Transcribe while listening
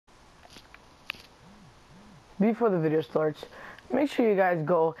before the video starts, make sure you guys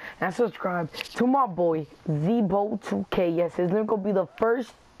go and subscribe to my boy Zebo2K. Yes, his link will be the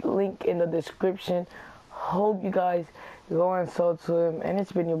first link in the description. Hope you guys go and sub to him. And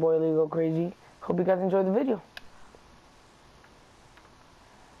it's been your boy EliteGoCrazy. Hope you guys enjoyed the video.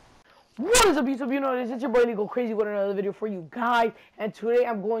 What is up, YouTube? You know this. It's your boy EliteGoCrazy with another video for you guys. And today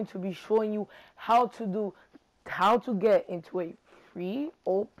I'm going to be showing you how to get into a free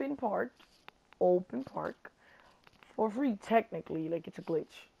open park for free, technically. Like, it's a glitch,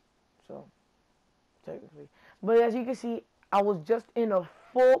 so technically. But as you can see, I was just in a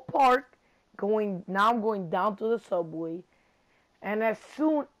full park now I'm going down to the subway. And as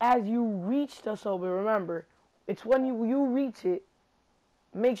soon as you reach the subway, remember, it's when you reach it,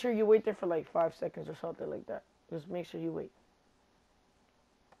 make sure you wait there for like 5 seconds or something like that. Just make sure you wait.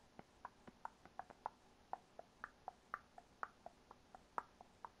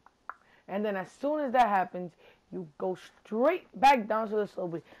 And then as soon as that happens, you go straight back down to the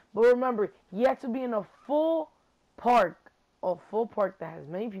subway. But remember, you have to be in a full park that has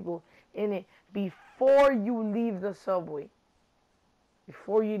many people in it before you leave the subway.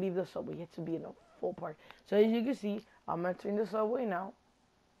 Before you leave the subway, you have to be in a full park. So as you can see, I'm entering the subway now.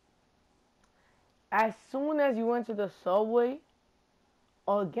 As soon as you enter the subway,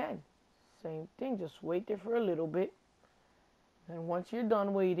 again, same thing. Just wait there for a little bit. And once you're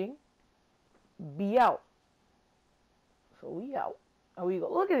done waiting, be out. So we out. And we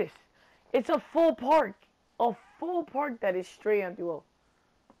go. Look at this. It's a full park. A full park that is straight empty. Well,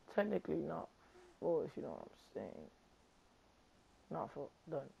 technically not full, if you know what I'm saying. Not full.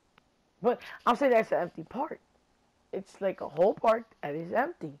 Done. But I'm saying that's an empty park. It's like a whole park that is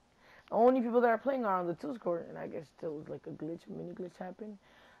empty. The only people that are playing are on the 2 score, and I guess there was like a glitch, a mini glitch happened.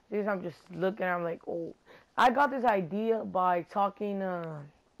 This I'm just looking, I'm like, oh. I got this idea by talking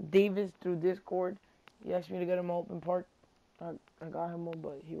Davis through Discord. He asked me to get him an open park. I got him one,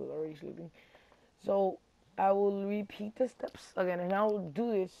 but he was already sleeping. So I will repeat the steps again, and I will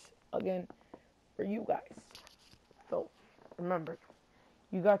do this again for you guys. So remember,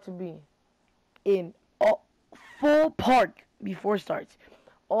 you got to be in a full park before it starts.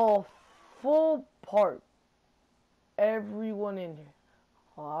 A full park. Everyone in here.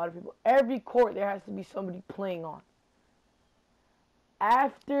 A lot of people. Every court there has to be somebody playing on.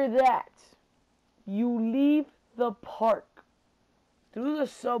 After that, you leave the park through the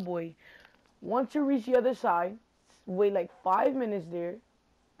subway. Once you reach the other side, wait like 5 minutes there,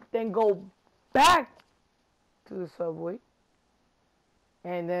 then go back to the subway,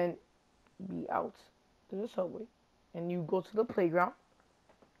 and then be out to the subway, and you go to the playground,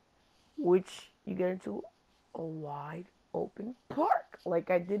 which you get into a wide open park,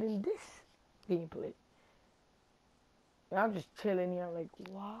 like I did in this gameplay. And I'm just chilling here, I'm like,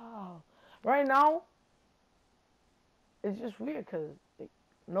 wow. Right now, it's just weird, because like,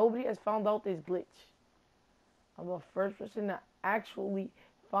 nobody has found out this glitch. I'm the first person to actually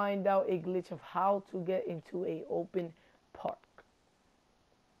find out a glitch of how to get into a open park.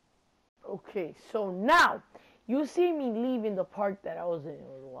 Okay, so now, you see me leaving the park that I was in. It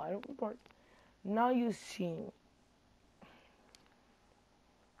was a wide open park. Now you see me.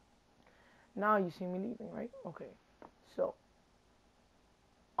 Now you see me leaving, right? Okay. So,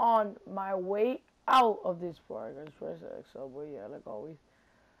 on my way out of this park, I just press X subway, yeah, like always.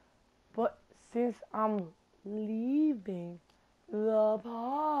 But since I'm leaving the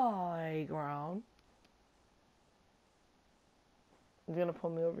playground, it's gonna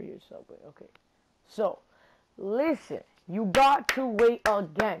put me over here, subway. Okay. So, listen, you got to wait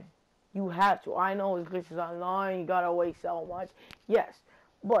again. You have to. I know it's glitches online. You gotta wait so much. Yes,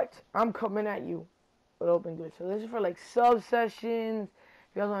 but I'm coming at you with open glitch. So this is for like sub sessions.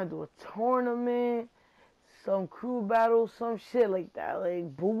 If you guys want to do a tournament, some crew battle, some shit like that,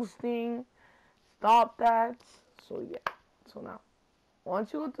 like boosting, stop that. So yeah. So now,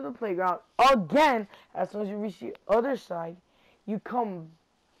 once you go to the playground again, as soon as you reach the other side, you come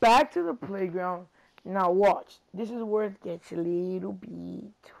back to the playground. Now watch. This is where it gets a little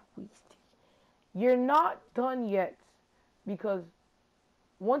bit twisted. You're not done yet, because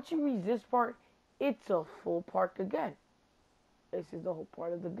once you reach this part, it's a full park again. This is the whole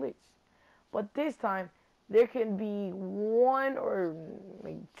part of the glitch. But this time, there can be 1 or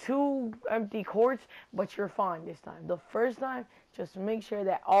like 2 empty courts, but you're fine this time. The first time, just make sure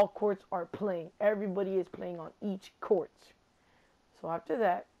that all courts are playing. Everybody is playing on each court. So after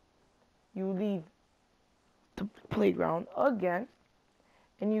that, you leave the playground again,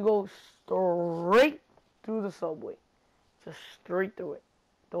 and you go straight through the subway. Just straight through it.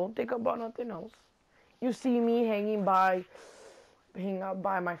 Don't think about nothing else. You see me hanging out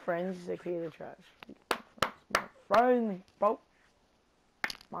by my friends. They create the trash. friendly, bro.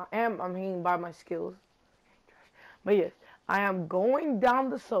 I'm hanging by my skills. But yes, I am going down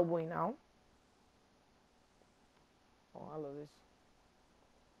the subway now. Oh, I love this.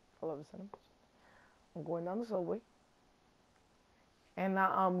 I love this animation. I'm going down the subway. And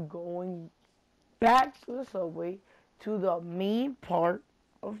now I'm going back to the subway to the main part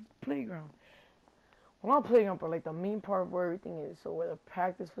of the playground. Well, not playground, but like the main part where everything is. So where the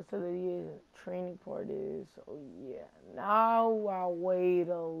practice facility is and the training part is. So yeah, now I'll wait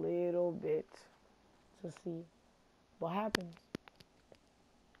a little bit to see what happens.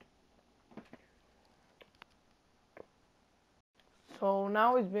 So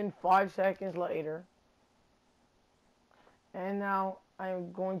now it's been 5 seconds later. And now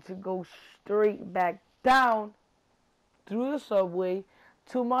I'm going to go straight back down through the subway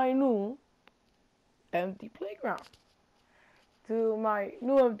to my new empty playground. To my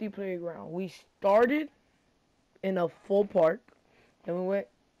new empty playground. We started in a full park. Then we went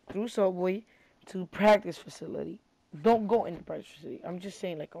through subway to practice facility. Don't go in the practice facility. I'm just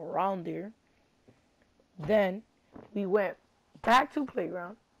saying like around there. Then we went back to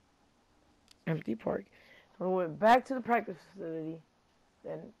playground. Empty park. We went back to the practice facility.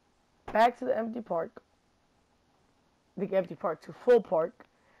 Then back to the empty park. The empty park to full park.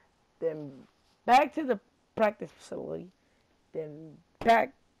 Then back to the practice facility. Then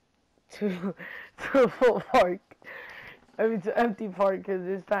back to full park. I mean to empty park because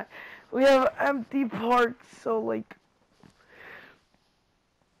this time we have empty park. So like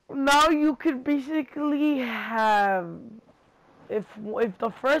now you could basically have if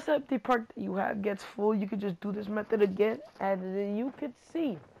the first empty park that you have gets full, you could just do this method again, and then you could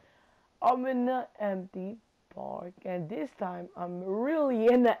see I'm in the empty park, and this time I'm really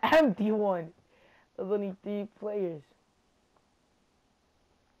in the empty one. There's only 3 players.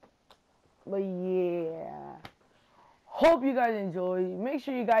 But yeah, hope you guys enjoy. Make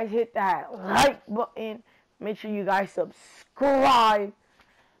sure you guys hit that like button. Make sure you guys subscribe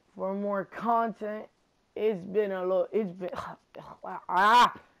for more content. It's been your boy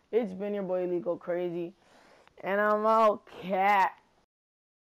EliteGoCrazy, and I'm out, cat.